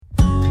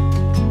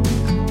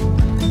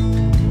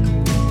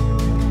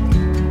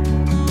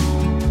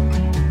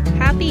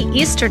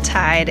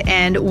Eastertide,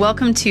 and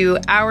welcome to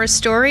Our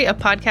Story, a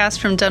podcast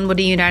from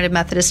Dunwoody United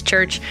Methodist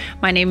Church.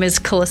 My name is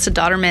Calissa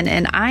Dotterman,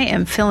 and I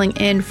am filling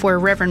in for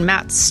Reverend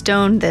Matt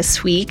Stone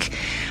this week.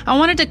 I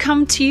wanted to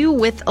come to you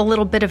with a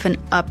little bit of an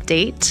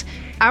update.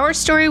 Our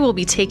Story will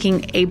be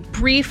taking a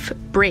brief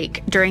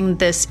break during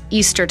this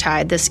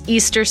Eastertide, this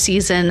Easter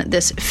season,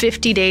 this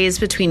 50 days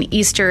between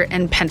Easter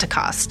and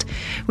Pentecost.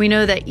 We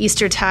know that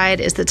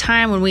Eastertide is the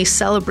time when we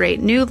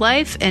celebrate new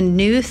life and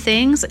new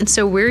things, and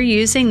so we're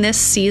using this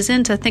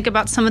season to think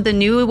about some of the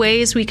new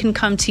ways we can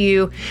come to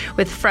you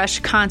with fresh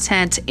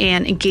content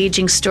and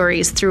engaging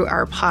stories through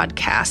our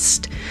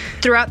podcast.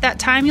 Throughout that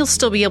time, you'll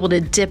still be able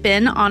to dip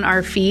in on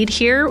our feed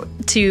here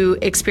to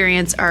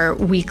experience our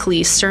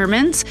weekly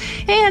sermons,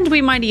 and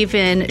we might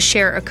even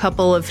share a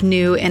couple of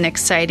new and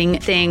exciting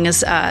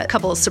things, a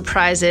couple of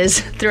surprises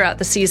throughout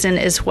the season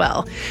as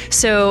well.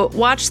 So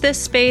watch this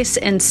space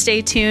and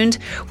stay tuned.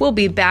 We'll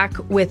be back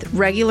with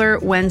regular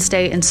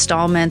Wednesday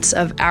installments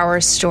of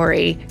Our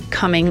Story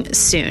coming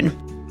soon.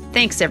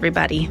 Thanks,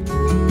 everybody.